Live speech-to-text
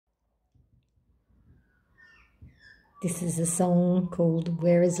This is a song called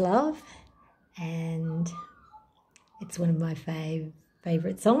Where Is Love, and it's one of my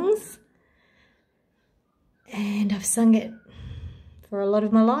favourite songs, and I've sung it for a lot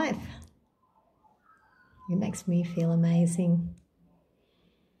of my life. It makes me feel amazing.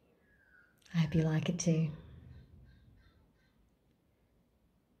 I hope you like it too.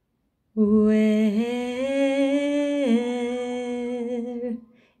 Where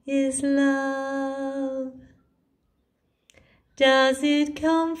is love? Does it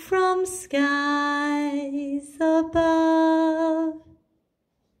come from skies above?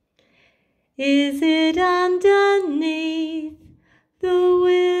 Is it underneath the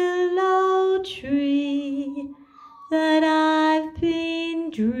willow tree that I've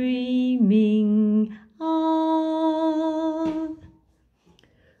been dreaming of?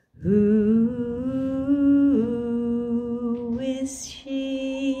 Who is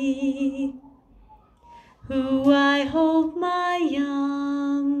she who I hold my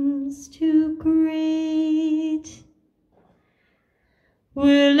arms to greet?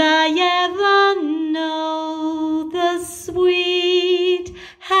 Will I ever know the sweet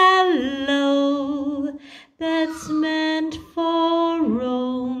hello that's meant for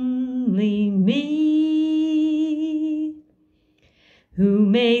only me? Who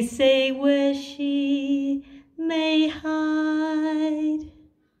may say where she may hide?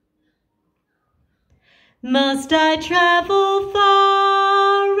 Must I travel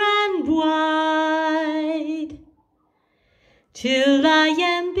far and wide till I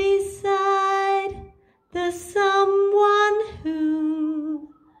am beside the someone whom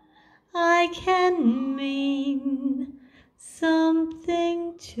I can mean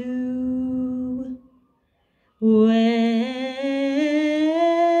something to? Where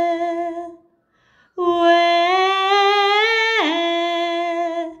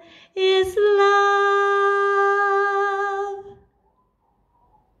is love?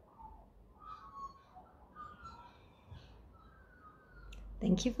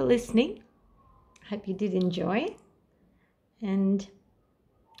 Thank you for listening. I hope you did enjoy, and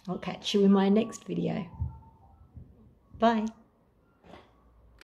I'll catch you in my next video. Bye.